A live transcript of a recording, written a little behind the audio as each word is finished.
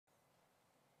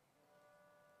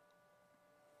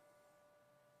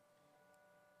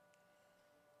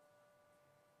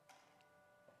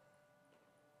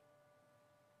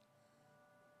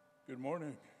Good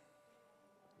morning.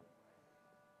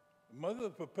 Mother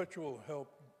of Perpetual Help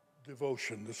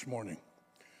devotion this morning.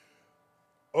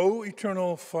 O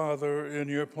eternal Father, in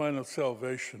your plan of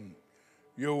salvation,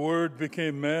 your word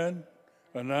became man,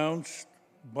 announced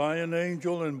by an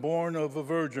angel and born of a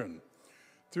virgin.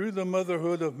 Through the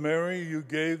motherhood of Mary, you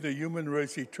gave the human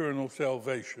race eternal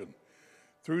salvation.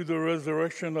 Through the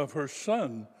resurrection of her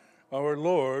Son, our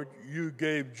Lord, you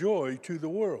gave joy to the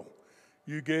world.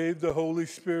 You gave the Holy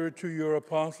Spirit to your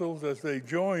apostles as they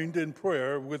joined in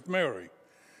prayer with Mary,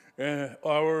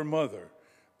 our mother.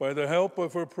 By the help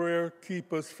of her prayer,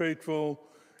 keep us faithful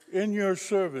in your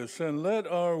service, and let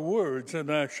our words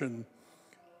and action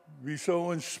be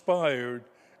so inspired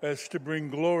as to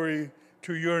bring glory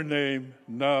to your name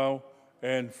now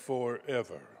and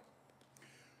forever.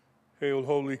 Hail,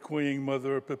 Holy Queen,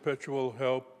 Mother of Perpetual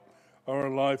Help, our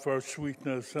life, our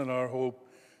sweetness, and our hope.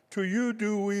 To you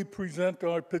do we present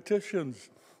our petitions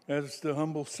as the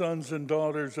humble sons and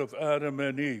daughters of Adam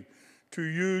and Eve. To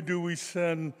you do we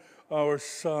send our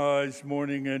sighs,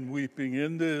 mourning and weeping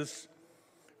in this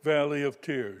valley of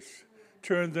tears.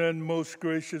 Turn then, most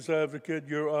gracious advocate,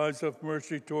 your eyes of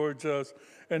mercy towards us,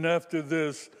 and after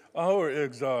this, our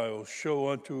exile, show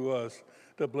unto us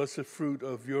the blessed fruit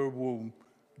of your womb,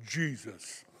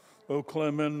 Jesus. O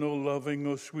clement, O loving,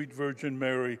 O sweet Virgin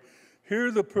Mary,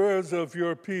 hear the prayers of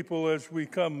your people as we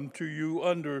come to you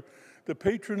under the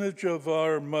patronage of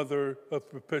our Mother of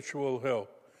Perpetual Help.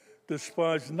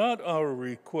 Despise not our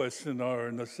requests and our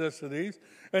necessities,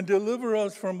 and deliver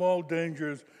us from all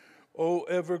dangers, O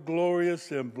ever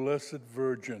glorious and blessed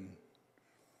Virgin.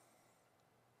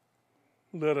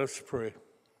 Let us pray.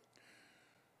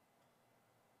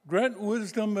 Grant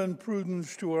wisdom and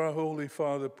prudence to our Holy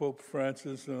Father, Pope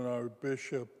Francis, and our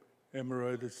Bishop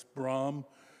Emeritus Brahm,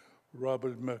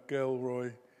 Robert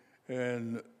McElroy,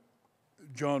 and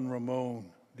John Ramon,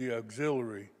 the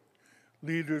auxiliary,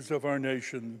 leaders of our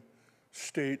nation,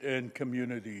 state, and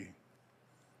community.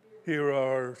 Hear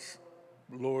our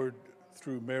Lord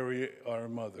through Mary, our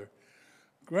mother.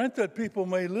 Grant that people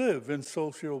may live in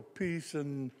social peace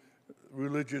and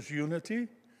religious unity.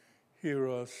 Hear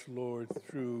us, Lord,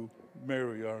 through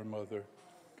Mary, our mother.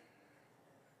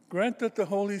 Grant that the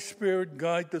Holy Spirit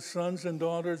guide the sons and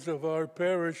daughters of our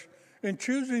parish in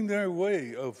choosing their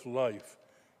way of life.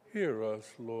 Hear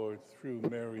us, Lord, through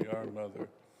Mary, our mother.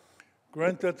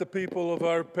 Grant that the people of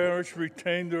our parish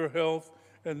retain their health,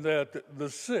 and that the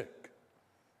sick,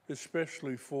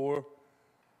 especially for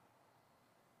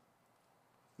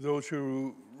those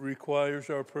who requires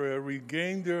our prayer,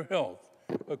 regain their health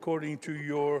according to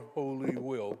your holy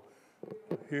will.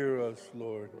 Hear us,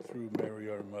 Lord, through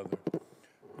Mary, our mother.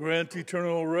 Grant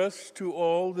eternal rest to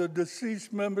all the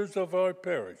deceased members of our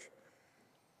parish,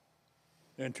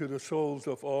 and to the souls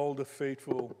of all the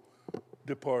faithful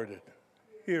departed.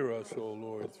 Hear us, O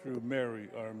Lord, through Mary,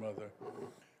 our mother.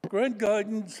 Grant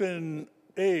guidance and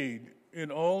aid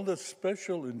in all the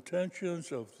special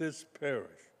intentions of this parish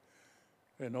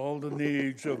and all the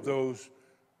needs of those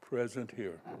present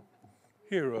here.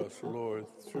 Hear us, Lord,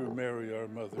 through Mary, our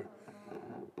mother.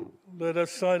 Let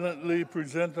us silently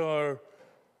present our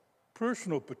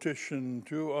personal petition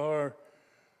to our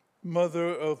Mother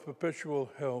of Perpetual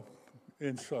Help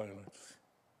in silence.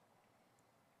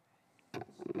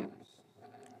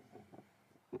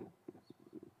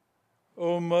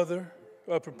 O Mother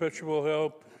of Perpetual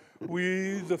Help,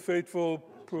 we, the faithful,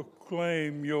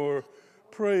 proclaim your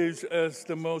praise as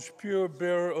the most pure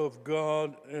bearer of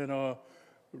God and our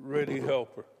ready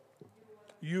helper.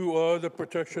 You are the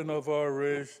protection of our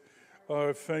race,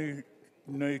 our faint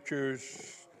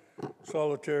nature's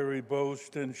solitary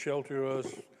boast, and shelter us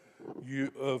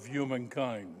of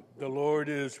humankind. The Lord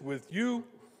is with you,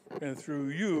 and through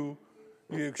you,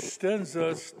 he extends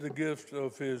us the gift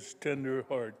of his tender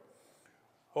heart.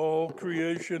 All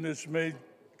creation is made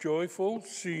joyful,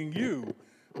 seeing you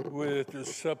with the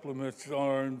supplement's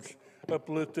arms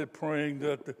uplifted, praying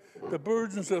that the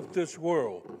burdens of this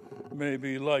world may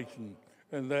be lightened,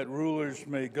 and that rulers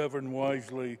may govern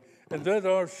wisely, and that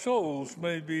our souls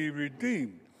may be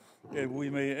redeemed, and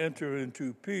we may enter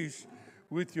into peace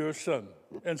with your Son.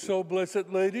 And so, Blessed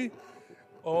Lady,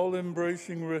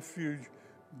 all-embracing refuge,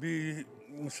 be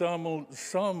solemnly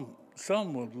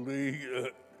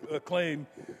acclaim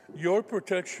your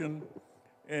protection,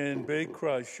 and beg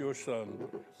Christ, your Son,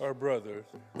 our brother,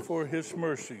 for his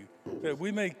mercy, that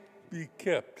we may be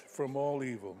kept from all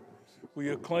evil. We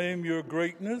acclaim your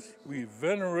greatness, we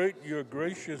venerate your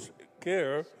gracious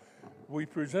care, we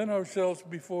present ourselves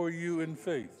before you in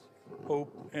faith,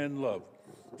 hope, and love,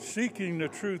 seeking the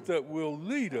truth that will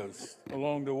lead us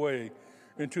along the way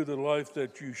into the life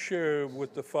that you share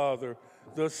with the Father,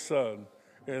 the Son,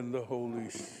 and the Holy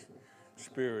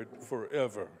Spirit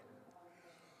forever.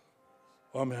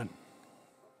 Amen.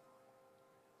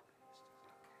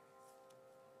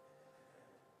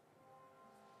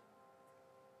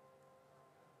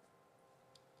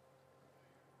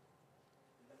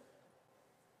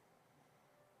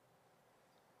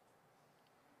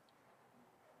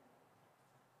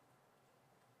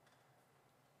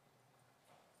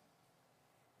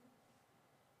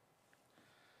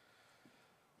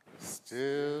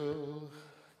 Still,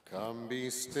 come be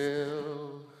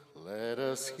still, let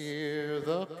us hear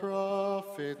the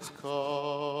prophets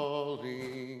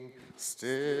calling.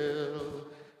 Still,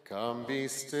 come be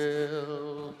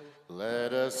still,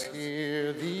 let us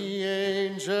hear the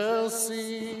angels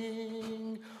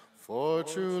sing. For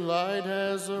true light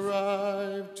has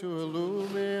arrived to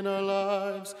illumine our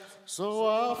lives, so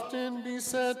often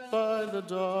beset by the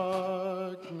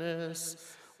darkness.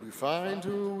 We find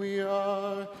who we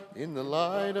are in the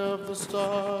light of the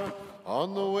star,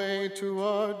 on the way to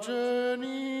our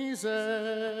journey's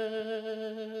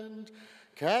end.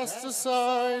 Cast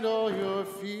aside all your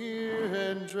fear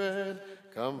and dread,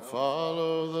 come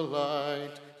follow the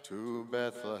light to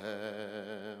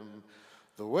Bethlehem.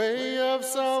 The way of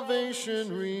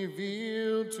salvation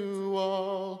revealed to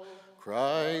all,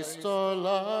 Christ our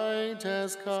light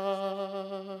has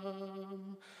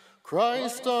come.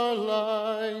 Christ our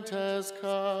light has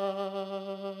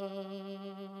come.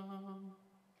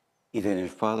 In the name of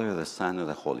the Father, the Son, and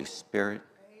the Holy Spirit.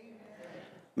 Amen.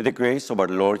 May the grace of our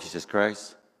Lord Jesus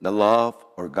Christ, the love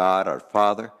of God our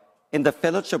Father, and the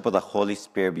fellowship of the Holy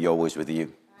Spirit be always with you.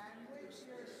 And with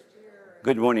your spirit.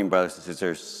 Good morning, brothers and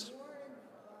sisters. Good morning,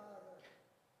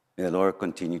 may the Lord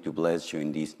continue to bless you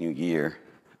in this new year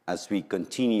as we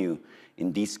continue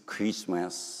in this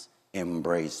Christmas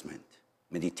embracement,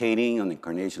 meditating on the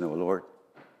incarnation of the Lord,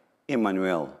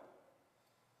 Emmanuel,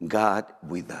 God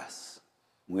with us.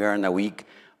 We are in a week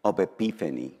of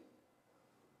Epiphany,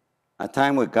 a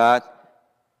time where God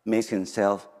makes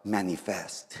himself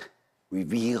manifest,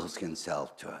 reveals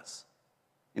himself to us.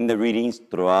 And the readings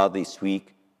throughout this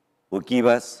week will give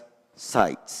us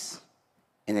sights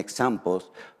and examples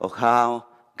of how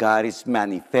God is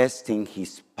manifesting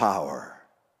his power,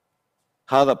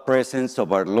 how the presence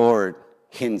of our Lord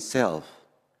himself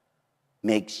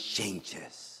makes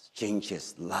changes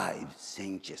lives,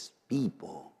 changes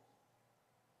people.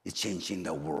 It's changing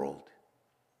the world.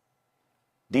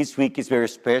 This week is very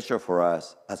special for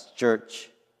us as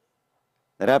church,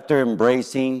 that after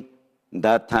embracing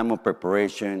that time of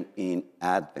preparation in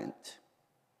Advent,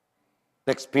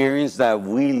 the experience that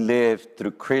we lived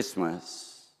through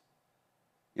Christmas,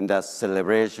 in the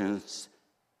celebrations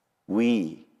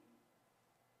we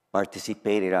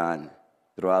participated on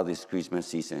throughout this Christmas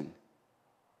season,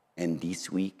 and this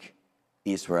week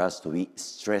is for us to be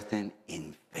strengthened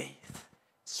in faith,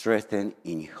 strengthened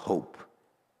in hope,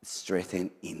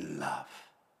 strengthened in love.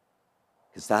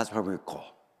 Because that's what we're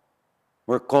called.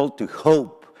 We're called to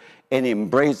hope and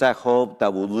embrace that hope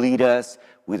that will lead us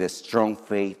with a strong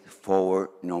faith forward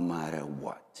no matter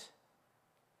what.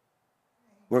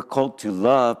 We're called to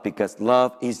love because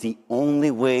love is the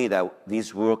only way that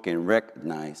this world can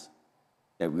recognize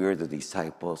that we are the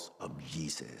disciples of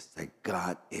Jesus, that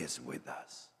God is with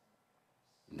us.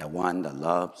 And the one that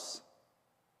loves,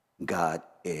 God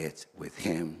is with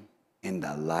him, and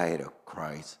the light of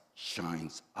Christ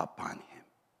shines upon him.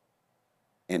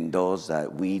 And those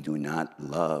that we do not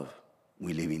love,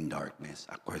 we live in darkness,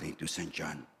 according to St.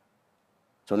 John.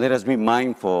 So let us be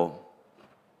mindful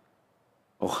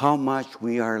of how much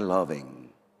we are loving,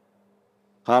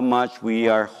 how much we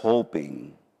are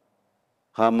hoping,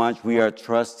 how much we are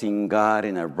trusting God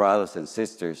and our brothers and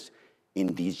sisters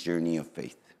in this journey of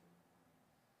faith.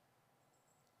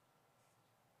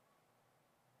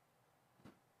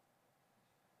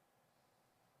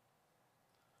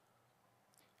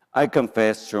 I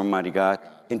confess to Almighty God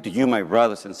and to you, my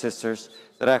brothers and sisters,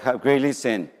 that I have greatly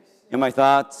sinned in my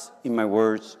thoughts, in my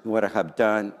words, in what I have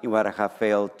done, in what I have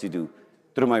failed to do,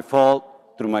 through my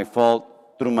fault,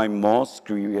 through my most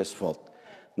grievous fault.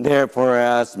 Therefore, I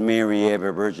ask Mary,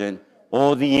 ever Virgin,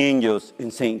 all the angels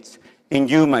and saints, and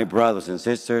you, my brothers and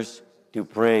sisters, to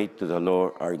pray to the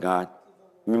Lord our God.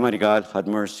 May Almighty God have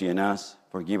mercy on us,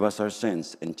 forgive us our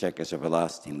sins, and check us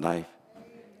everlasting life.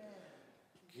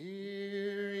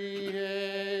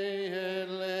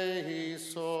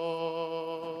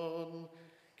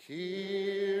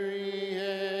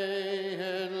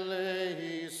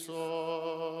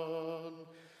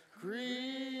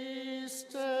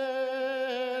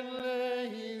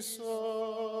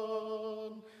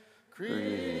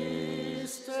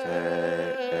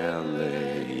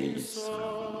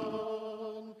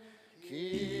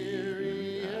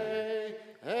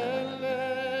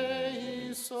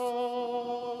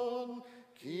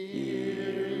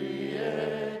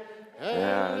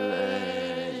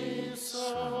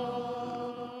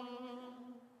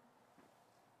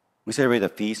 We celebrate the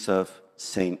feast of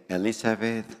Saint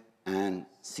Elizabeth Ann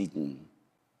Seton,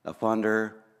 the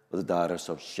founder of the Daughters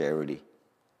of Charity.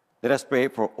 Let us pray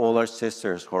for all our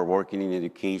sisters who are working in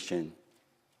education,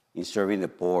 in serving the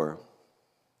poor,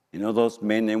 and all those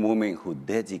men and women who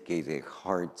dedicate their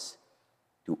hearts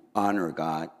to honor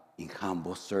God in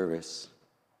humble service.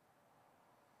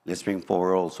 Let's bring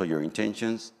forward also your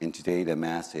intentions, and today the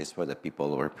Mass is for the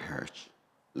people of our parish.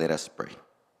 Let us pray.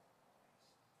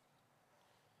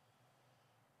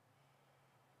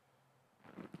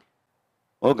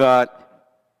 O God,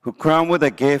 who crowned with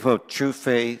the gift of true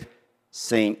faith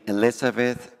Saint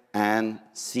Elizabeth Ann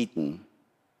Seton,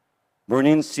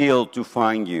 burning zeal to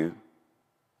find you,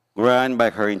 grant by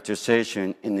her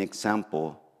intercession and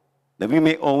example that we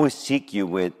may always seek you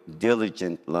with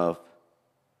diligent love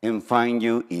and find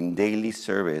you in daily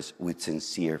service with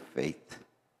sincere faith.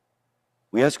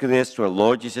 We ask this through our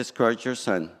Lord Jesus Christ, your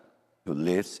Son, who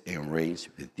lives and reigns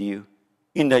with you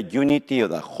in the unity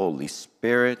of the Holy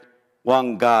Spirit,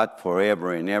 one God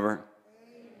forever and ever.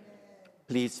 Amen.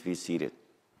 Please be seated.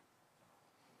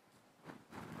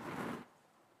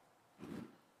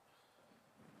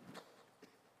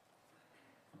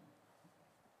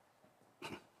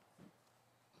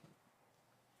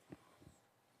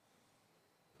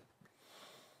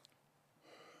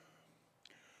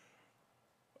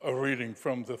 A reading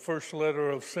from the first letter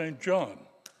of St. John.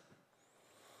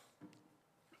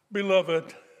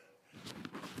 Beloved,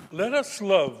 let us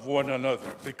love one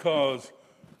another, because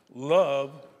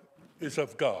love is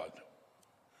of God.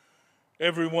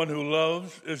 Everyone who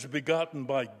loves is begotten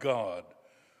by God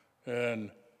and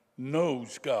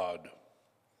knows God.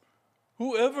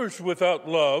 Whoever's without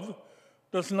love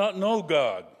does not know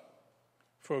God,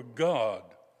 for God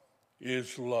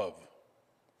is love.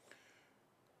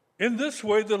 In this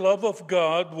way, the love of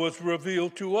God was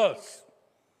revealed to us.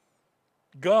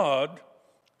 God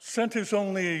sent his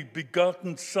only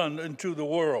begotten Son into the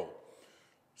world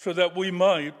so that we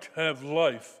might have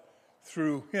life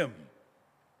through him.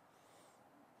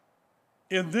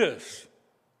 In this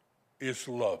is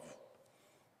love.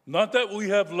 Not that we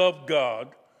have loved God,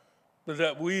 but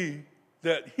that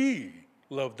he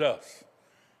loved us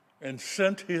and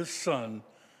sent his Son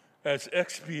as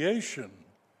expiation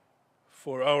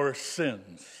for our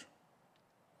sins.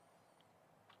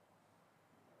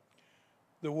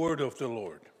 The word of the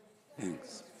Lord.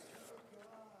 Thanks.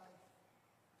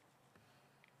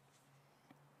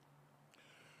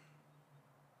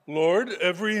 Lord,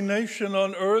 every nation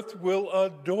on earth will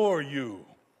adore you.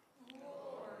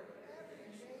 Lord,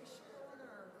 every nation on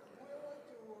earth will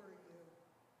adore you.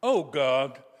 O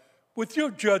God, with your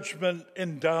judgment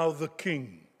endow the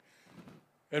king,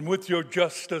 and with your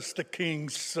justice the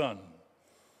king's son.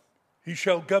 He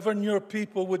shall govern your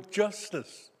people with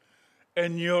justice,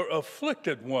 and your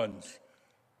afflicted ones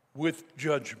with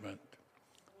judgment.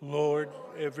 Lord,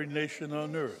 every nation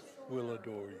on earth will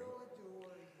adore you.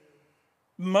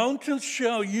 Mountains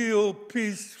shall yield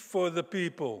peace for the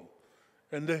people,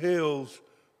 and the hills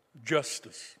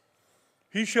justice.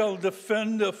 He shall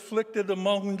defend the afflicted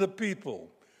among the people,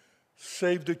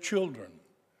 save the children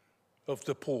of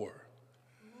the poor.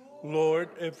 Lord,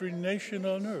 every nation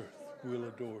on earth will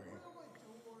adore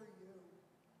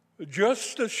you.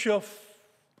 Justice shall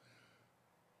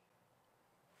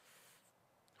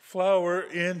flower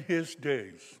in his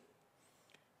days,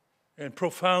 and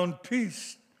profound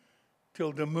peace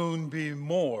till the moon be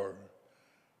more.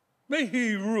 May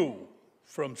he rule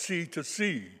from sea to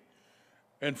sea,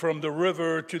 and from the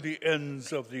river to the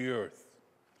ends of the earth.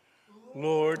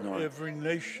 Lord, every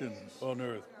nation on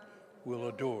earth will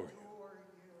adore you.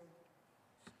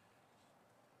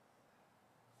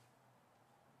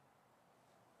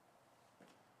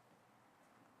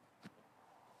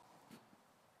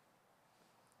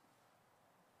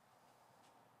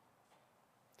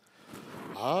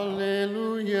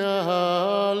 Alleluia,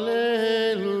 alleluia,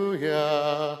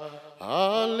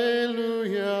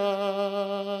 alleluia,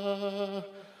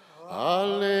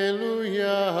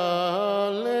 alleluia,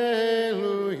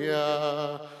 alleluia,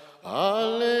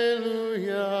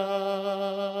 alleluia.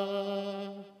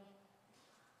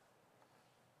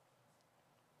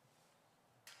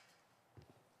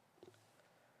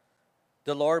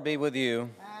 The Lord be with you.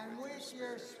 And with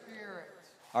your spirit.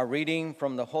 A reading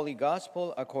from the Holy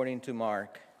Gospel according to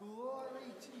Mark.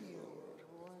 Glory to you,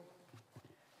 Lord.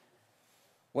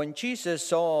 When Jesus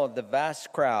saw the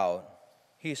vast crowd,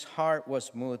 his heart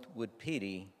was moved with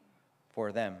pity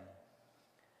for them,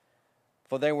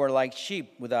 for they were like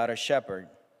sheep without a shepherd.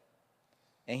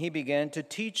 And he began to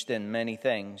teach them many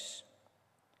things.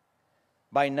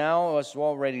 By now it was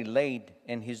already late,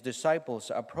 and his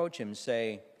disciples approached him,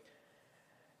 saying,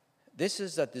 This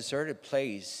is a deserted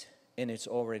place, and it's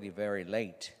already very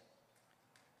late.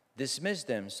 Dismiss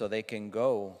them so they can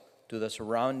go to the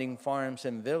surrounding farms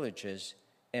and villages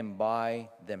and buy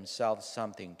themselves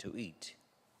something to eat."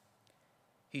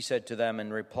 He said to them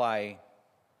in reply,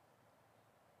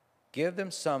 "Give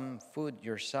them some food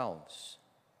yourselves."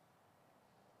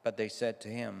 But they said to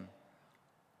him,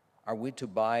 "Are we to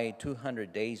buy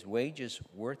 200 days' wages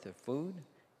worth of food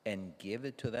and give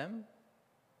it to them?"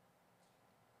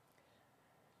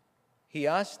 He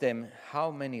asked them,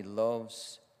 "How many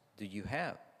loaves do you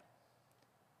have?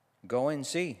 Go and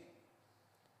see."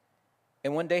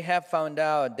 And when they had found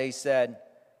out, they said,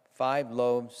 5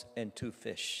 loaves and 2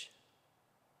 fish.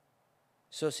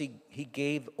 So he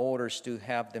gave orders to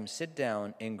have them sit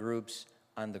down in groups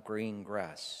on the green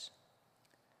grass.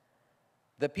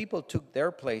 The people took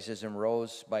their places and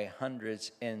rose by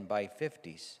hundreds and by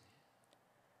 50s.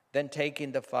 Then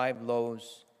taking the 5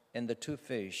 loaves and the 2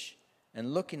 fish,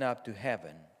 and looking up to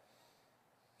heaven,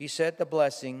 he said the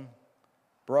blessing,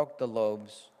 broke the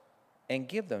loaves, and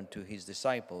gave them to his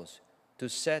disciples to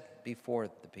set before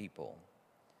the people.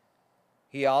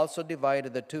 He also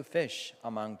divided the 2 fish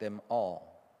among them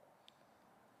all.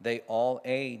 They all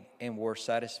ate and were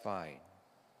satisfied.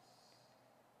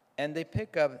 And they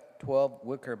picked up 12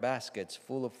 wicker baskets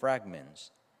full of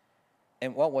fragments,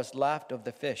 and what was left of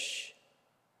the fish.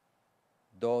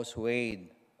 Those who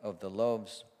ate of the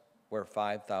loaves were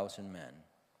 5,000 men.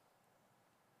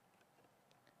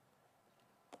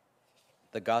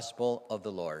 The Gospel of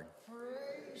the Lord.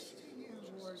 Praise to you,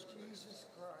 Lord Jesus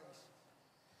Christ.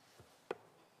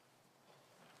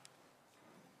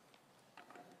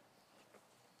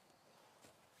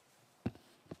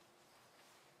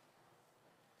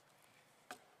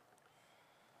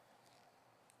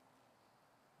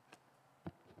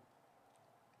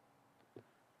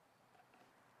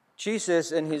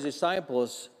 Jesus and his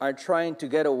disciples are trying to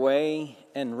get away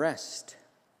and rest.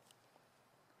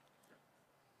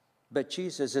 But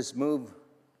Jesus is moved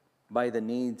by the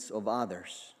needs of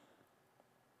others.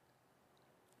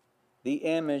 The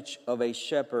image of a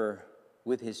shepherd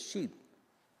with his sheep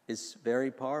is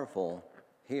very powerful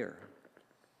here.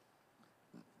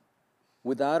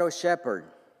 Without a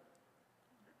shepherd,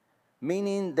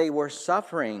 meaning they were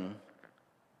suffering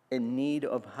in need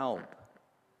of help.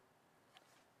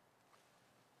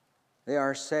 They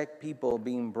are sick people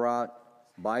being brought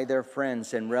by their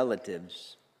friends and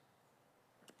relatives.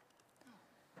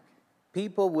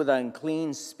 People with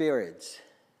unclean spirits.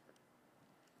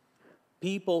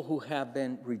 People who have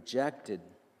been rejected,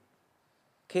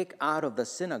 kicked out of the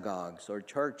synagogues or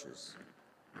churches,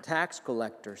 tax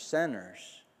collectors,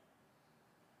 sinners.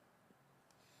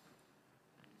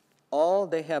 All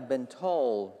they have been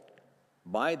told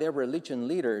by their religion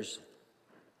leaders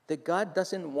that God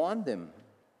doesn't want them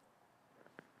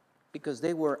because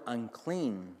they were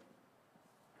unclean.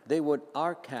 They were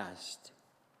outcast.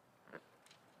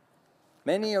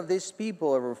 Many of these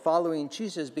people were following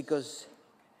Jesus because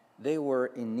they were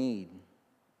in need.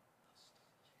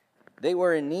 They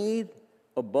were in need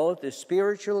of both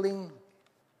spiritually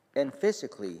and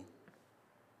physically.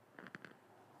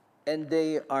 And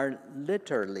they are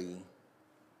literally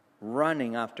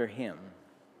running after him.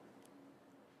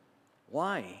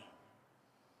 Why?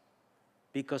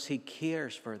 Because he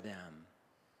cares for them.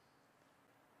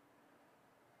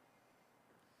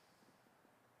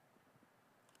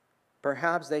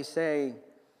 Perhaps they say,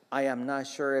 I am not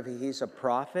sure if he's a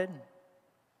prophet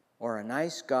or a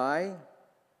nice guy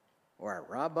or a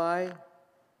rabbi.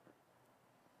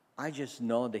 I just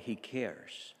know that he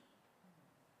cares.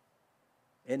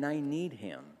 And I need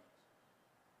him.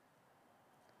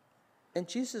 And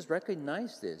Jesus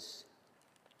recognized this.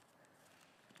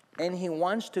 And he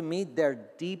wants to meet their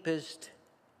deepest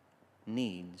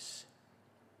needs.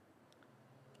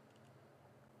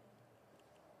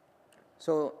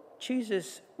 So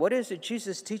Jesus, what is it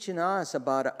Jesus teaching us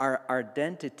about our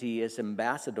identity as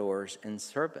ambassadors and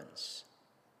servants?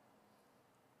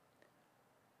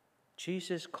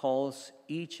 Jesus calls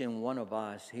each and one of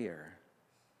us here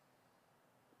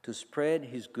to spread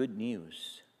his good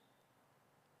news.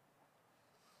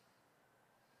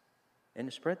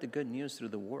 And spread the good news through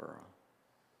the world.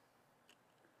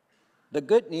 The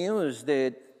good news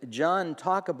that John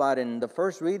talked about in the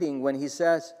first reading when he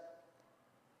says,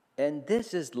 and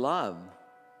this is love.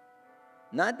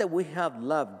 Not that we have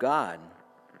loved God,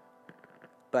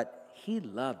 but he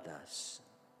loved us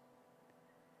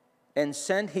and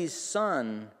sent his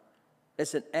Son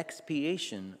as an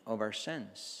expiation of our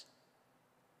sins.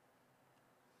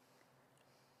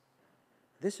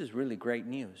 This is really great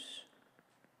news.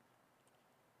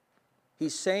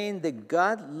 He's saying that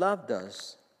God loved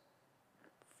us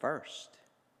first.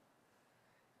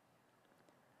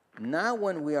 Not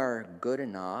when we are good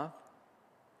enough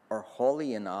or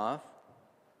holy enough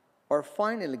or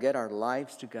finally get our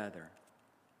lives together.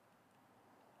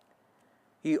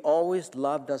 He always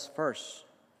loved us first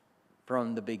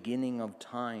from the beginning of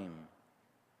time.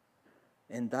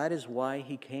 And that is why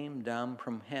he came down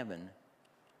from heaven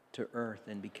to earth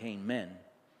and became man,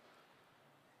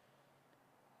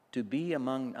 to be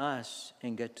among us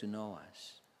and get to know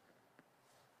us.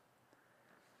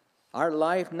 Our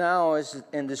life now is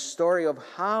in the story of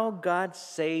how God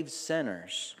saves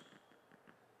sinners.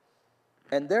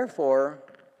 And therefore,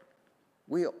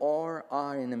 we all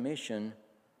are in a mission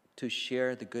to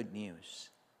share the good news.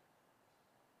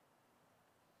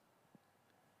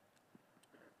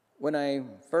 When I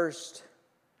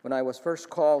was first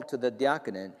called to the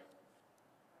diaconate,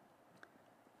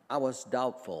 I was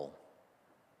doubtful,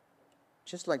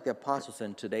 just like the apostles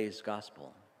in today's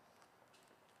gospel.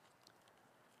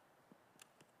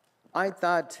 I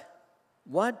thought,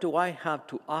 what do I have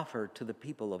to offer to the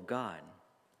people of God?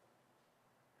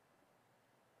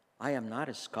 I am not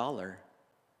a scholar.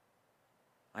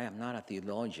 I am not a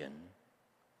theologian.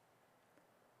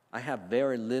 I have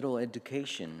very little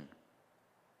education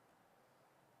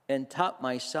and taught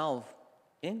myself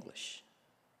English.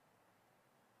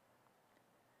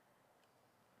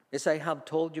 As I have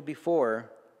told you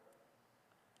before,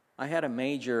 I had a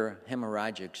major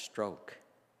hemorrhagic stroke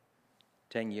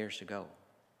 10 years ago.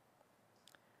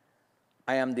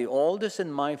 I am the oldest in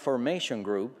my formation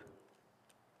group,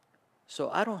 so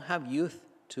I don't have youth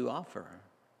to offer.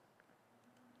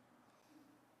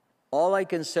 All I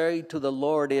can say to the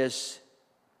Lord is,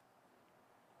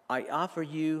 I offer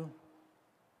you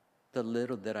the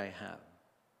little that I have.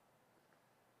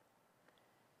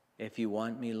 If you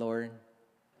want me, Lord,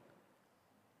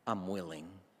 I'm willing.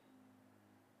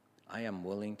 I am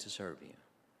willing to serve you.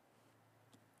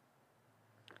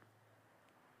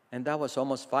 And that was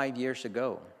almost 5 years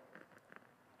ago.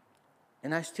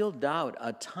 And I still doubt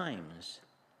at times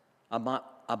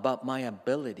about my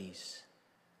abilities,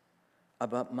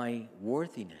 about my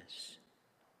worthiness.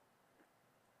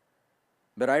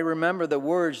 But I remember the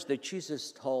words that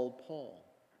Jesus told Paul.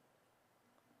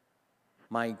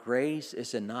 My grace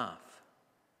is enough.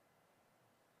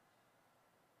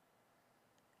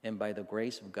 And by the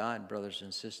grace of God, brothers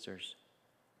and sisters,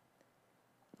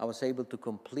 I was able to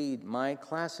complete my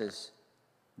classes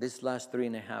this last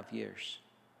 3.5 years.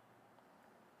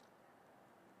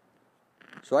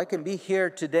 So I can be here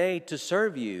today to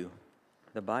serve you,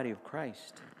 the body of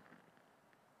Christ.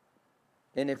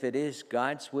 And if it is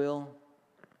God's will,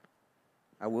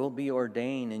 I will be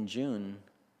ordained in June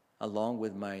along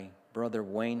with my brother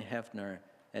Wayne Hefner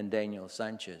and Daniel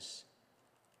Sanchez.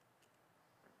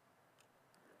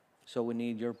 So we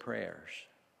need your prayers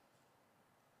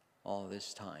all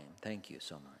this time. Thank you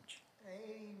so much.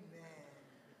 Amen.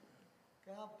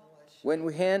 God bless you. When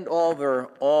we hand over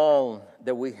all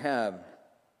that we have,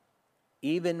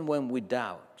 even when we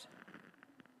doubt,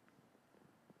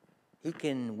 He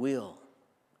can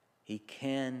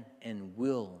and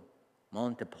will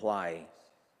multiply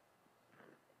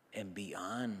and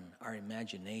beyond our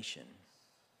imagination.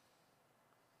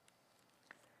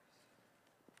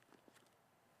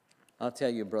 I'll tell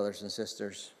you, brothers and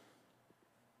sisters,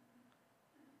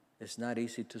 it's not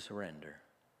easy to surrender.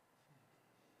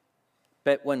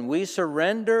 But when we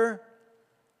surrender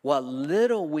what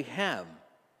little we have,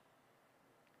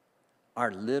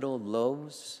 our little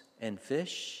loaves and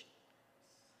fish,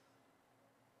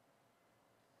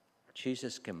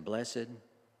 Jesus can bless it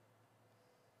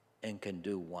and can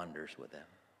do wonders with them.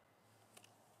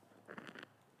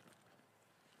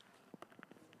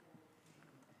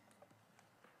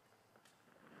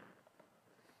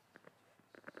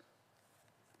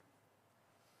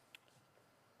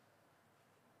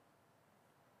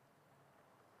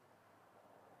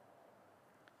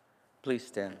 Please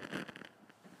stand.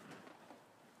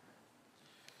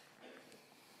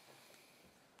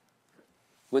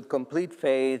 With complete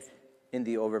faith in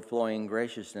the overflowing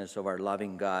graciousness of our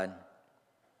loving God,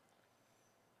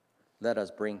 let us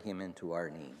bring Him into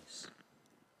our knees.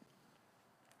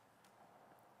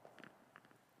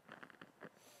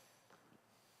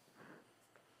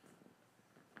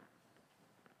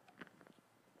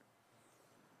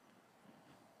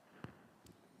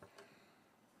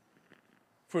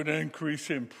 For an increase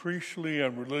in priestly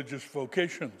and religious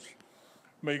vocations,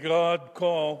 may God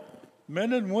call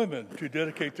men and women to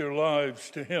dedicate their lives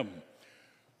to Him.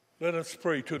 Let us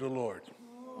pray to the Lord.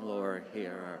 Lord,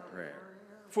 hear our prayer.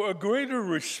 For a greater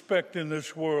respect in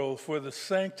this world for the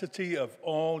sanctity of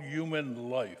all human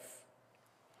life,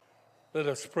 let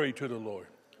us pray to the Lord.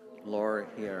 Lord,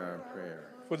 hear our prayer.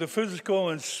 For the physical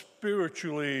and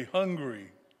spiritually hungry,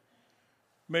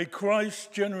 may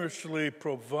Christ generously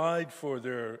provide for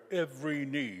their every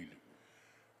need.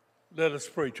 Let us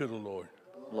pray to the Lord.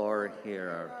 Lord, hear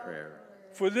our prayer.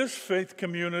 For this faith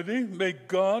community, may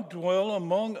God dwell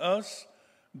among us,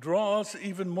 draw us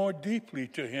even more deeply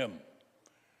to him.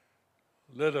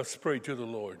 Let us pray to the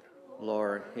Lord.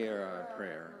 Lord, hear our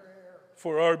prayer.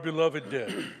 For our beloved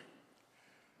dead,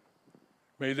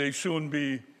 may they soon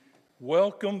be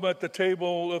welcomed at the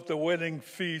table of the wedding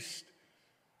feast.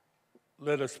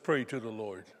 Let us pray to the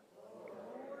Lord.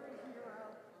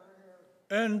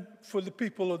 And for the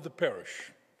people of the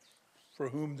parish, for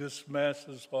whom this Mass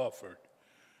is offered,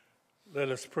 let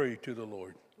us pray to the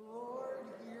Lord. Lord,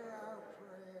 hear our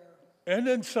prayer. And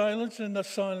in silence, in the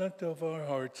silence of our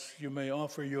hearts, you may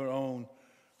offer your own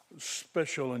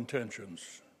special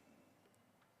intentions.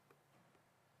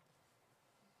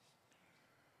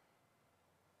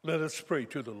 Let us pray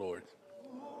to the Lord.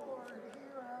 Lord,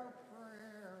 hear our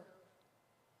prayer.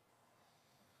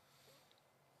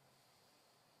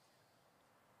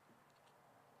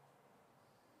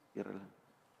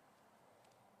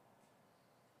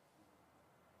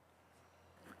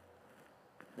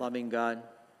 Loving God,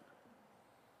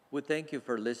 we thank you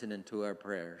for listening to our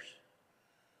prayers.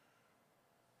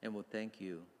 And we thank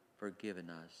you for giving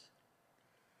us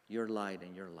your light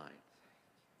and your light.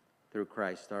 Through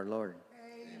Christ our Lord.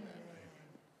 Amen.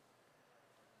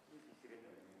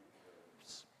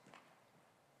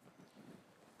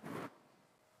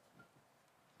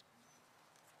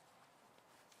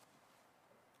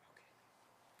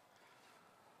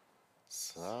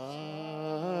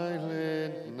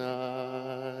 Silent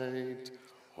night,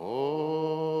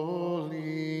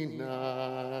 holy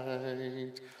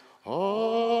night,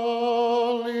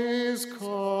 all is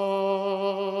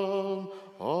calm,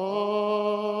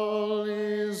 all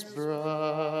is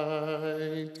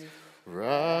bright,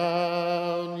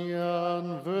 round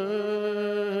yon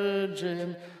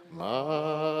virgin,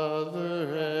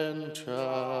 mother and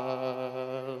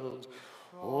child,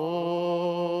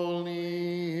 holy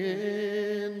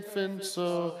infant,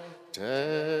 so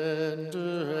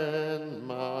tender and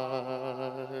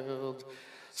mild,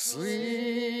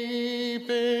 sleep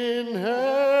in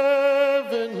heavenly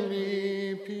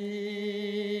peace,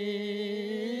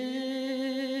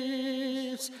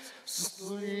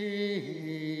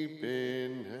 sleep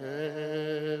in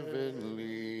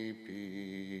heavenly peace.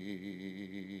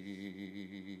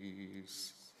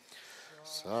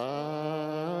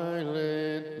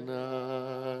 Silent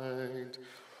night,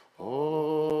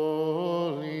 holy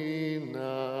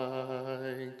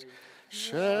night,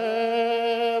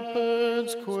 shepherds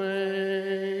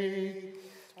quake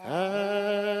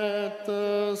at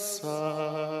the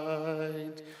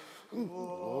sight,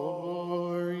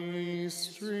 glory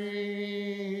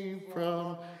stream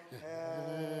from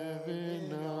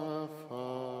heaven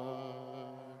afar.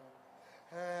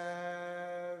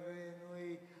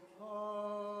 Heavenly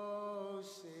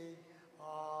hosts sing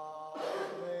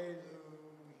Alleluia.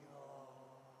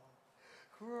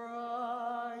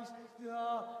 Christ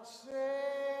the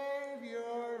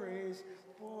Savior is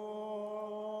born.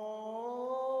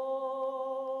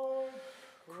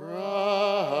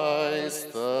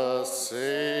 Christ the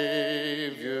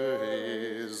Savior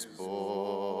is born.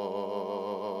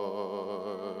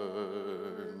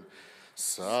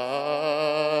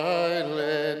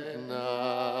 Silent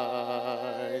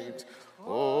night,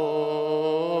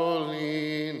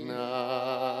 holy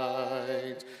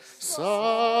night,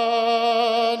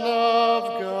 Son of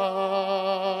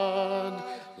God,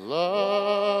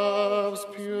 love's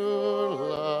pure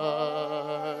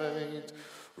light,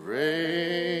 radiant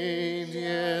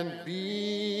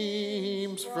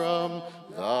beams from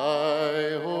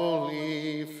thy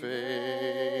holy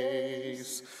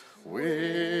face,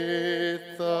 with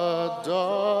the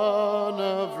dawn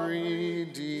of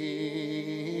redeeming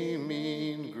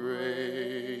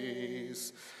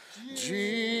grace.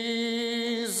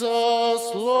 Jesus,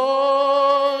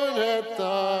 Lord, at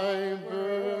thy birth,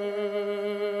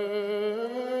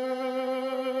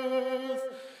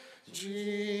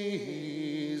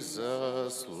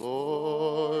 Jesus,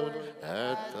 Lord,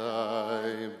 at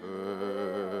thy birth.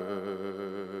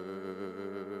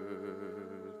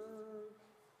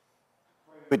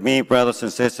 With me, brothers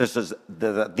and sisters,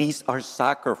 that these are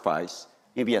sacrifice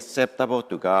may be acceptable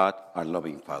to God, our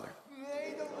loving Father.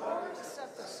 May the Lord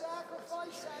accept the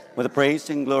sacrifice and With the praise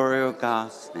and glory of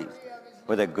God's name,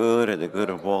 for the good and the good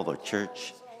of all the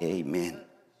church. Amen.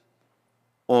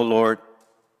 O Lord,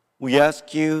 we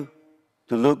ask you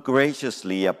to look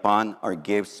graciously upon our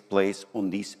gifts placed on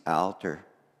this altar,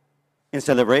 in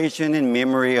celebration and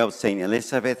memory of St.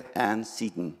 Elizabeth Ann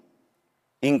Seton,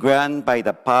 and grant by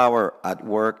the power at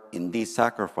work in this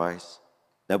sacrifice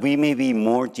that we may be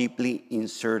more deeply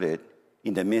inserted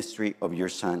in the mystery of your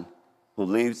Son, who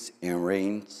lives and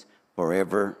reigns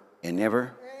forever and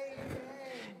ever. Amen.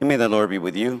 And may the Lord be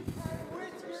with you.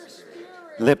 With your spirit,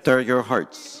 Lift up your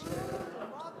hearts.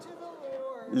 up to the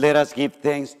Lord. Let us give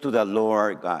thanks to the Lord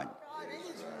our God. God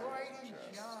is right and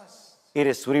just. It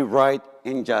is truly right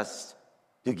and just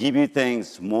to give you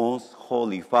thanks, most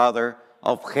holy Father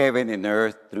of heaven and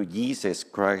earth, through Jesus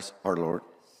Christ our Lord.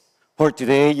 For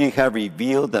today you have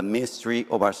revealed the mystery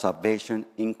of our salvation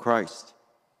in Christ,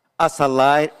 as a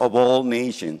light of all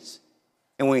nations.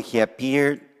 And when he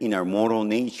appeared in our mortal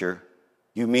nature,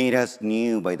 you made us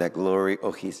new by the glory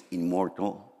of his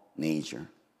immortal nature.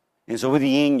 And so with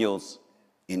the angels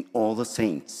and all the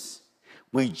saints,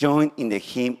 we join in the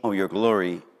hymn of your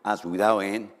glory, as without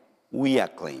end we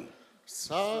acclaim.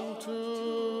 Sanctus,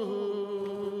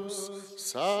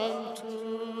 Sanctus,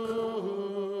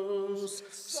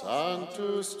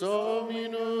 Sanctus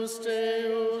Dominus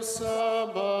Deus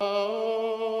Sabaoth,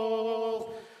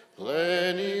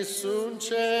 plenis sunt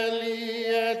celi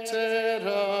et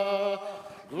terra,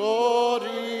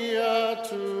 gloria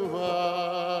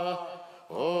tua,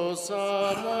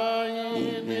 Hosanna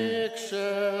in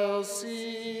excelsis,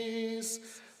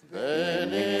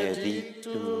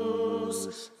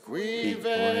 benedictus, qui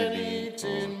venit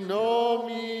in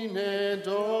nomine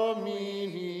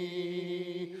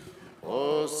Domini,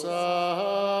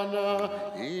 Hosanna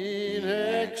in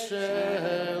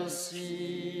excelsis.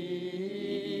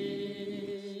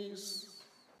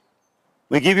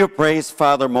 We give you praise,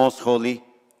 Father most holy,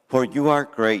 for you are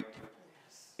great,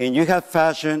 and you have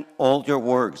fashioned all your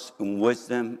works in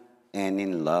wisdom and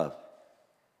in love.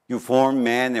 You formed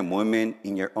men and women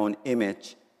in your own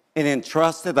image and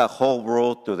entrusted the whole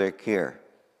world to their care,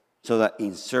 so that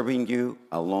in serving you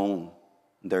alone,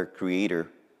 their Creator,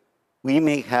 we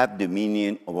may have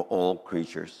dominion over all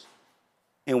creatures.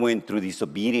 And when through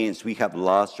disobedience we have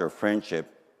lost your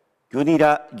friendship, you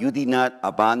did not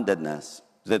abandon us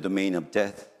to the domain of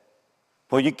death,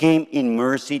 for you came in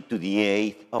mercy to the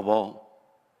aid of all,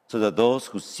 so that those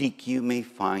who seek you may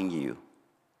find you.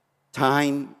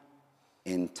 Time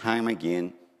and time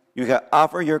again, you have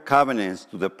offered your covenants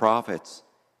to the prophets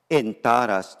and taught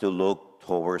us to look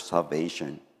toward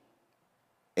salvation.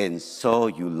 And so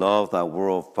you love the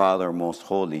world, Father most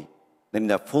holy, that in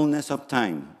the fullness of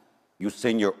time you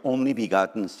sent your only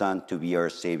begotten Son to be our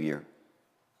Savior,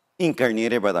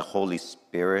 incarnated by the Holy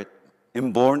Spirit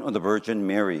and born of the Virgin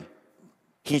Mary.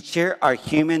 He shared our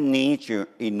human nature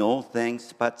in all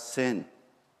things but sin.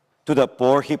 To the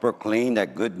poor he proclaimed the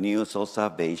good news of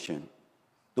salvation,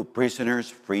 to prisoners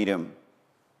freedom,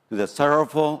 to the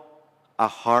sorrowful a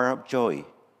heart of joy.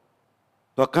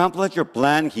 To accomplish your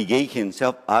plan, he gave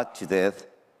himself up to death,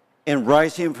 and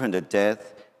rising from the dead,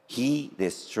 he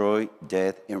destroyed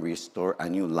death and restored a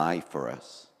new life for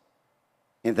us,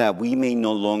 and that we may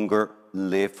no longer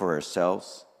live for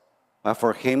ourselves, but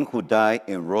for him who died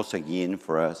and rose again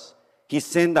for us. He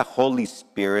sent the Holy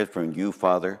Spirit from you,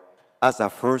 Father, as the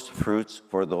first fruits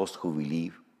for those who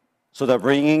believe, so that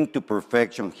bringing to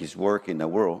perfection his work in the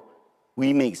world,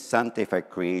 we may sanctify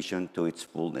creation to its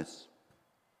fullness.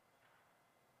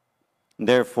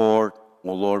 Therefore,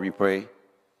 O Lord, we pray,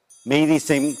 may the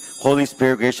same Holy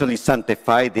Spirit graciously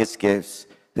sanctify these gifts,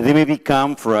 that they may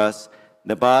become for us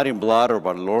the body and blood of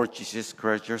our Lord Jesus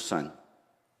Christ, your Son.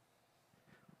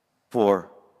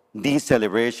 For this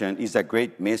celebration is a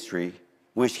great mystery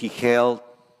which he held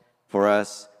for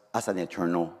us as an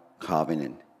eternal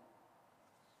covenant.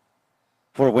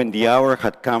 For when the hour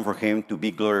had come for him to be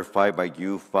glorified by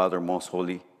you, Father most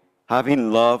holy,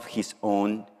 having loved his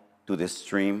own to the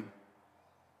extreme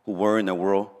who were in the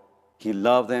world, he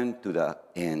loved them to the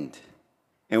end.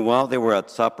 And while they were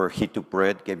at supper, he took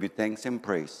bread, gave you thanks and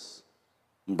praise,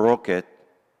 broke it,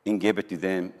 and gave it to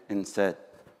them, and said,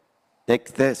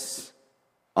 "Take this,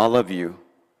 all of you,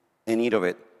 and eat of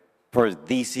it, for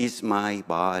this is my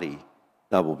body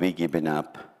that will be given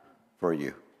up for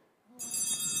you."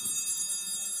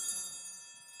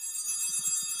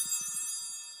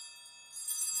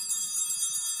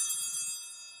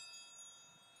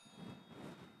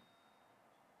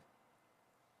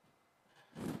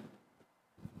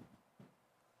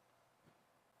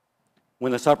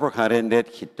 When the supper had ended,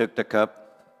 he took the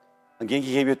cup. Again,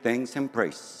 he gave you thanks and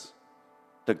praise,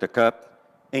 took the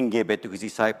cup, and gave it to his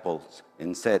disciples,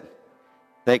 and said,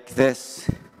 "Take this,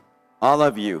 all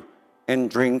of you, and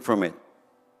drink from it.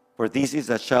 For this is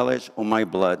the chalice of my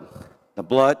blood, the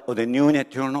blood of the new and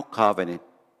eternal covenant.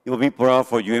 It will be poured out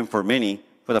for you and for many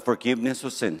for the forgiveness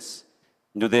of sins.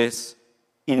 Do this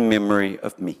in memory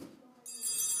of me.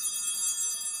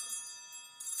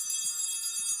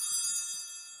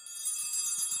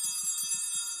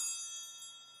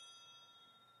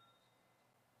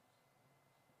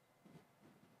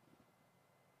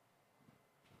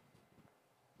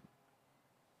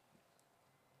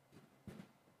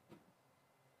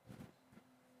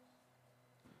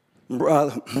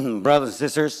 Brothers and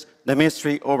sisters, the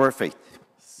mystery of our faith.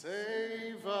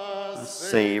 Save us,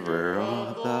 Savior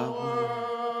of the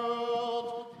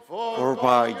world, for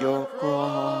by your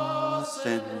cross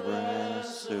and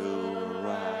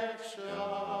resurrection,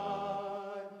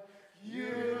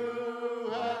 you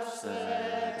have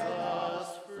set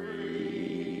us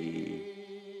free.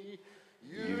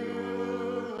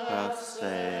 You have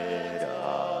set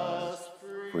us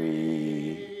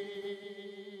free.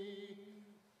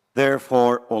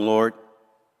 Therefore, O Lord,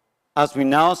 as we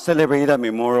now celebrate a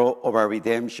memorial of our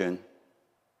redemption,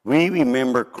 we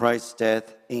remember Christ's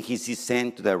death and his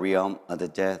descent to the realm of the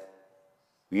dead.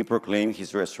 We proclaim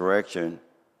his resurrection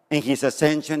and his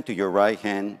ascension to your right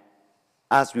hand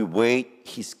as we wait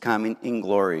his coming in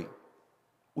glory.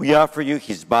 We offer you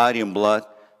his body and blood,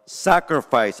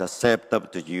 sacrifice acceptable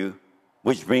to you,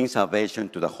 which brings salvation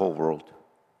to the whole world.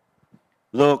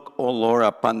 Look, O Lord,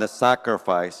 upon the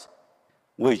sacrifice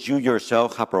which you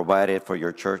yourself have provided for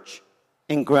your church,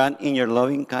 and grant in your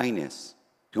loving kindness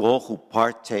to all who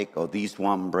partake of this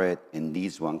one bread and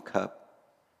this one cup,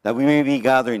 that we may be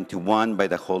gathered into one by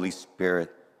the Holy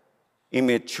Spirit. It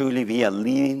may truly be a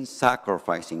living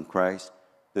sacrifice in Christ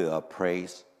to the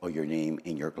praise of your name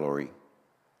and your glory.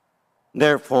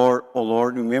 Therefore, O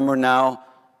Lord, remember now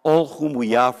all whom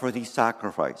we offer this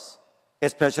sacrifice,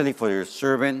 especially for your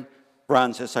servant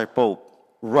Francis our Pope,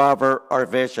 Robert our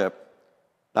Bishop,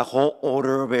 the whole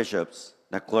order of bishops,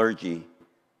 the clergy,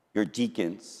 your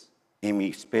deacons, and we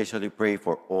especially pray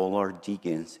for all our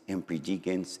deacons and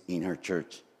pre-deacons in our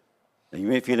church, that you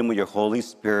may fill them with your Holy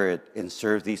Spirit and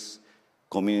serve this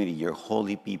community, your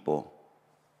holy people,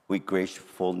 with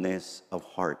gracefulness of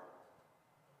heart.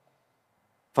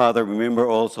 Father, remember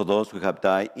also those who have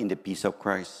died in the peace of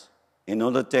Christ, and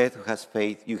all the dead who has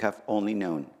faith you have only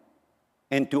known.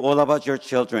 And to all of us, your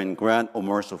children, grant, O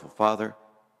merciful Father,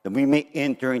 that we may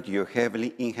enter into your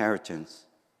heavenly inheritance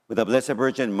with the Blessed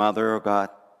Virgin Mother of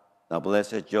God, the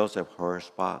Blessed Joseph, her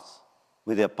spouse,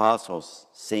 with the apostles,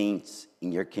 saints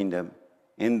in your kingdom,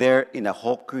 and there in the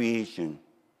whole creation,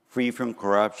 free from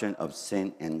corruption of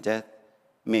sin and death,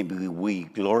 may we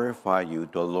glorify you,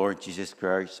 the Lord Jesus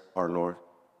Christ, our Lord,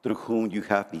 through whom you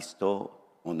have bestowed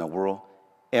on the world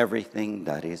everything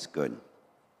that is good.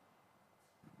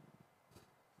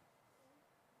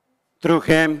 Through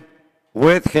him,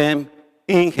 with him,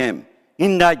 in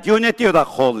the unity of the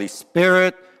Holy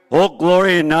Spirit, all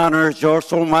glory and honor is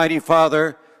yours, Almighty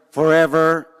Father,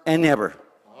 forever and ever.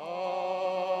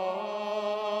 Amen.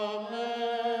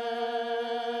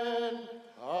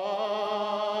 Amen.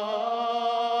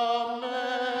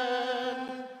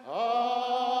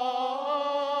 Amen.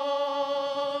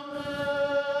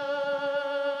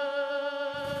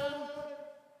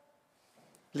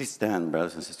 Please stand,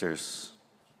 brothers and sisters,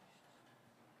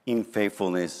 in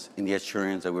faithfulness, in the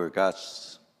assurance that we are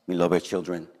God's beloved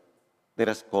children. Let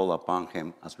us call upon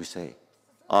him as we say,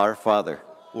 Our Father,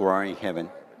 who art in heaven,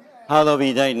 hallowed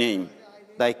be thy name.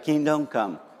 Thy kingdom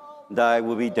come, thy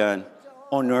will be done,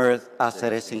 on earth as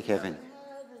it is in heaven.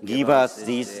 Give us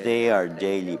this day our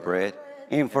daily bread,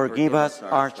 and forgive us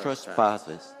our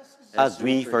trespasses, as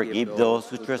we forgive those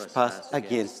who trespass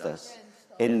against us.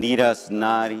 And lead us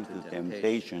not into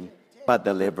temptation, but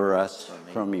deliver us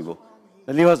from evil.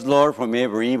 Deliver us, Lord, from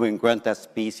every evil, and grant us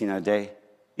peace in our day.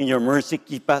 In your mercy,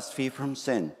 keep us free from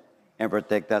sin, and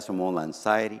protect us from all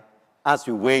anxiety, as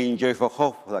we wait in joyful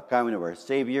hope for the coming of our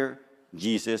Savior,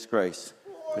 Jesus Christ.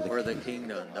 For the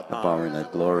kingdom, the Power and the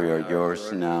glory are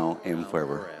yours now and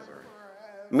forever.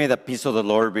 May the peace of the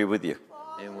Lord be with you.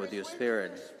 And with your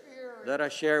spirit. Let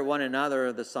us share one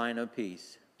another the sign of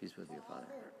peace. Peace with you, Father.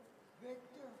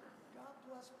 Victor, God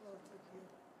bless both of you.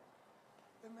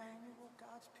 Emmanuel,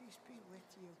 God's peace be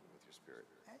with you. With your spirit.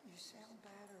 You sound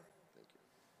better.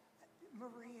 Thank you.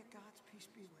 Maria, God's peace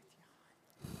be with you.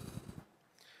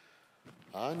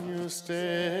 Agnus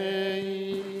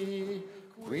Dei,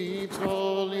 qui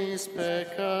tollis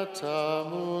peccata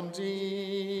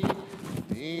mundi,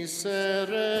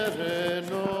 miserere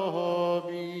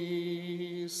nobis.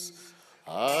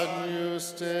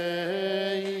 Agnus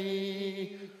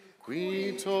Dei,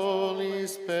 qui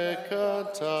tollis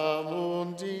peccata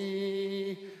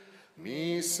mundi,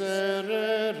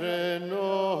 miserere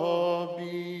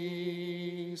nobis.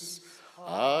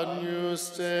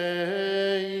 Agnus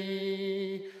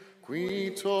Dei, qui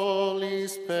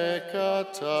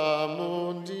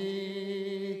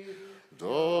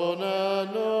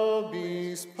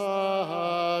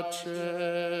Hashem.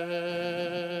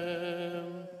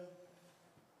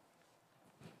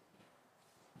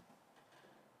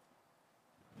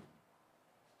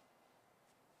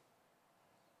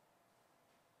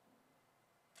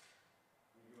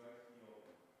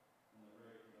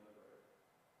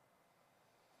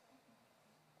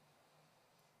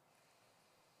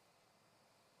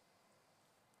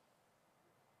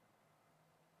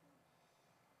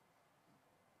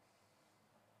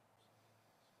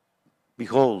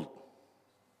 Behold,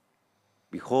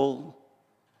 behold,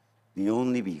 the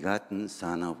only begotten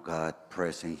Son of God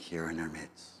present here in our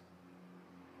midst.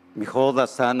 Behold, the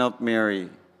Son of Mary,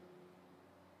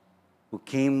 who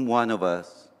came one of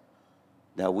us,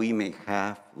 that we may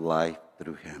have life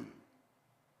through him.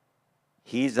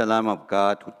 He is the Lamb of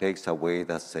God who takes away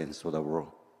the sins of the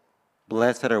world.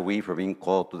 Blessed are we for being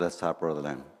called to the supper of the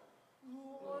Lamb.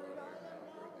 Lord, I am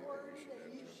not worthy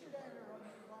that you should enter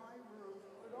under my roof,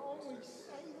 but only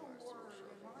say the word,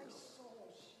 and my soul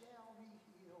shall be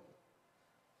healed.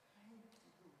 Thank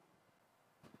you.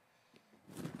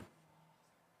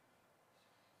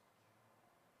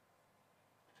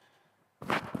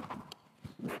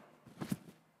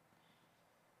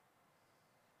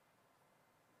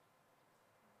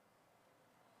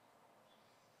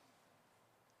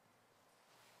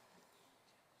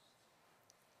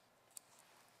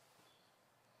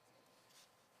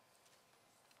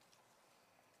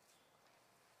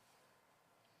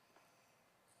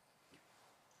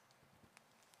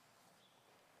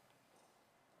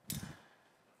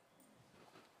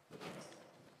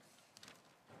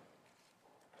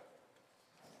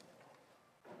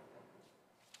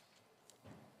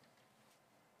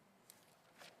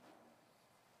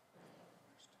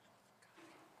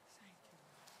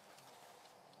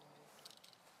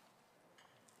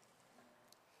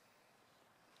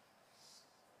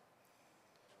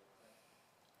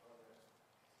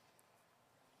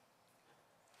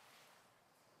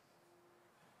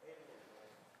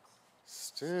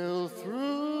 Still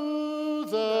through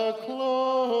the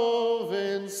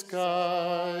cloven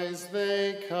skies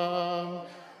they come,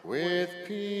 with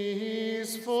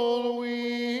peaceful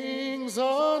wings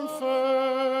unfurled,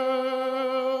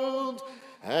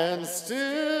 and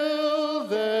still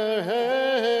their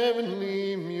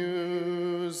heavenly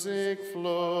music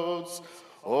floats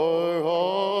o'er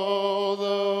all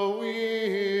the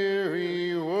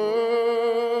weary world.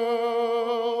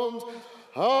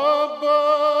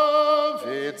 Above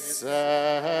its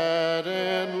sad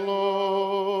and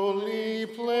lowly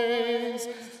plains,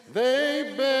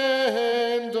 they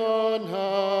bend on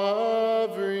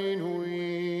hovering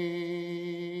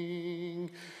wing,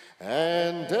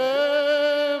 and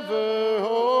ever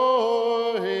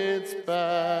o'er its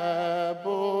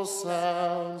babble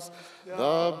sounds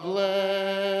the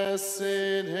blessed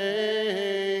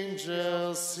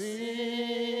angels sing.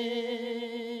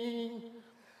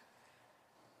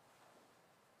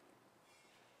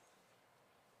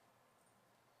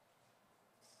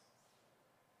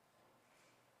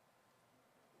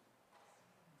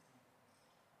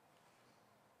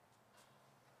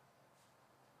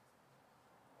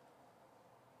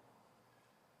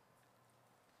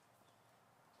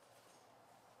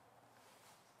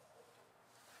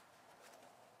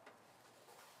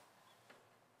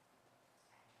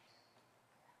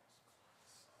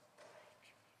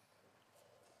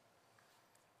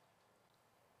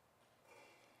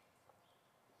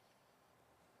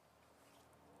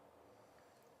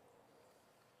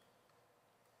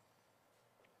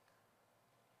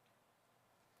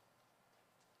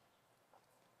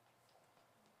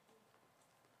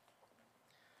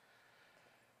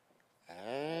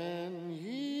 And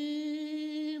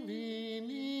ye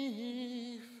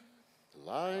beneath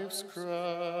life's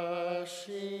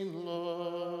crushing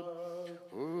load,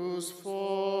 whose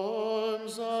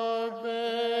forms are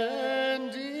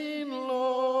bending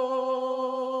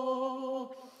low,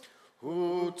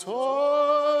 who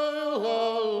toil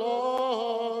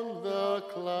along the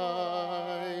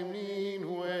climbing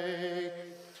way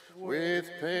with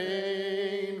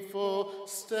painful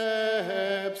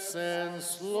steps and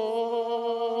slow.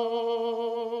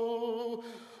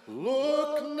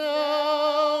 Look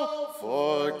now,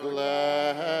 for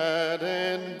glad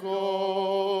and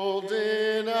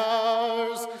golden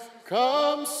hours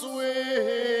come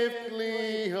swiftly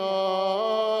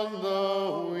on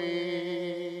the wing.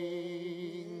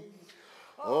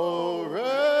 Oh,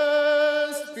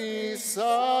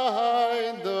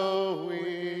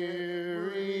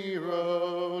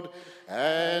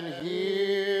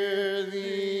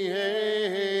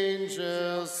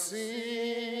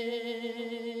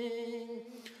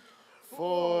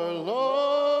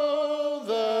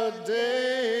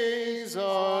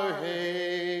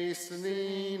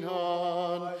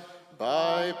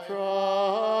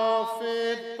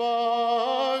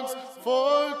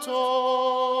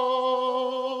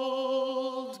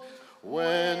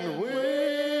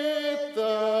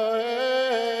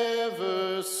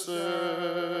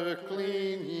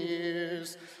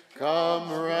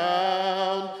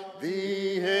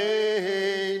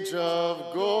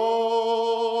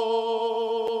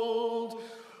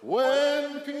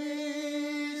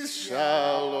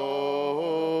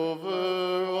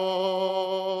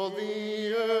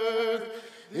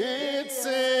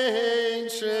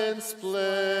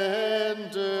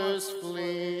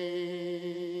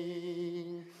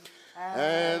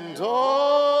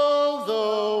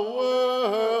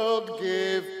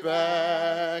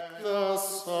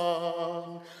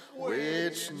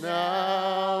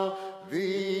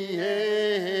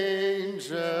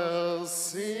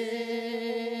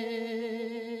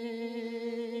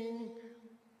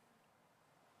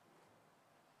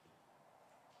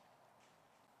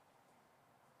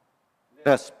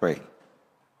 Let's pray.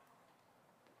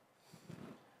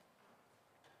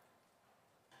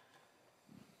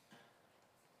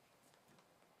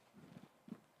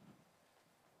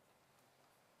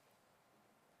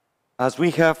 As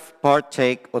we have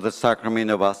partake of the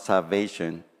sacrament of our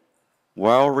salvation,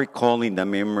 while recalling the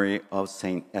memory of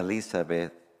Saint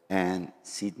Elizabeth and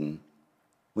Seton,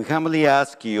 we humbly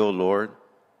ask you, O Lord,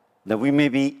 that we may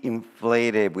be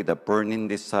inflated with a burning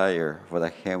desire for the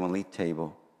heavenly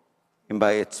table, and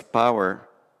by its power,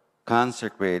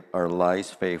 consecrate our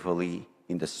lives faithfully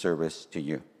in the service to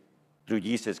you. Through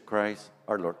Jesus Christ,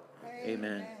 our Lord.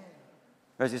 Amen.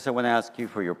 First, I want to ask you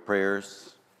for your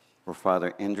prayers for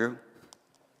Father Andrew.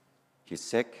 He's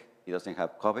sick. He doesn't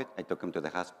have COVID. I took him to the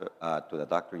hospital, to the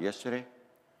doctor yesterday.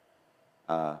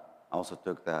 I also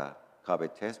took the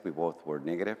COVID test. We both were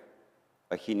negative,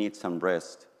 but he needs some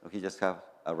rest. So he just have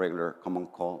a regular common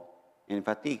cold and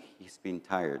fatigue. He's been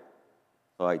tired.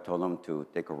 So I told him to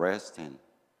take a rest and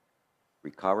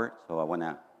recover. So I want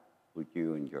to put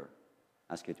you in your,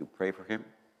 ask you to pray for him.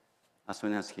 As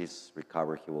soon as he's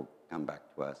recovered, he will come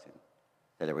back to us and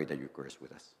celebrate the Eucharist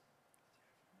with us.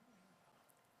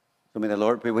 So may the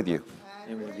Lord be with you.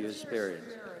 And with your spirit.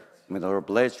 May the Lord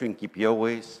bless you and keep you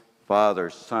always, Father,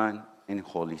 Son, and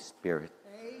Holy Spirit.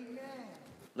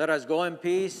 Let us go in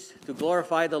peace to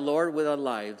glorify the Lord with our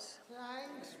lives.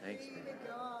 Thanks be to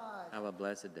God. Have a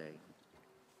blessed day.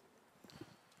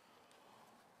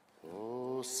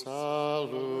 O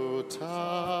salutaris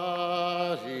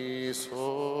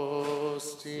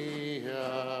hostia,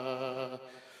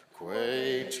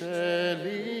 quae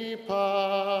celi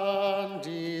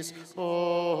pandis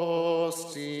ostium,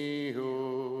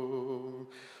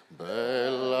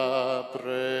 bella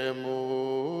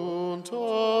premunt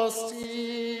hostilia,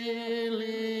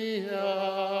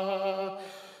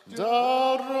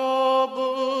 da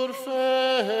robur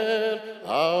fer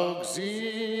auxilium,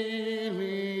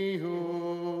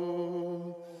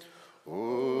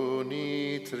 unitrinoque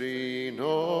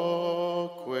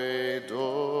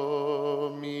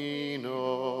Domino,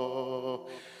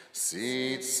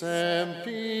 sit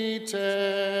sempiterna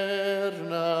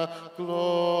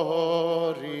gloria,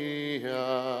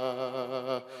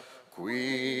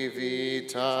 qui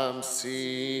vitam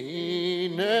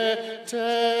sine termino,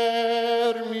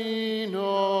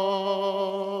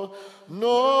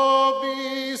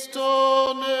 nobis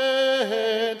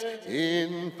donet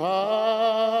in patria.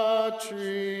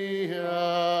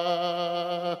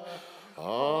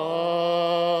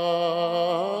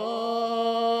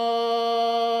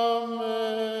 Amen.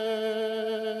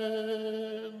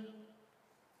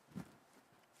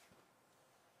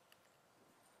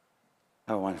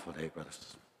 Have a wonderful day,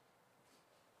 brothers.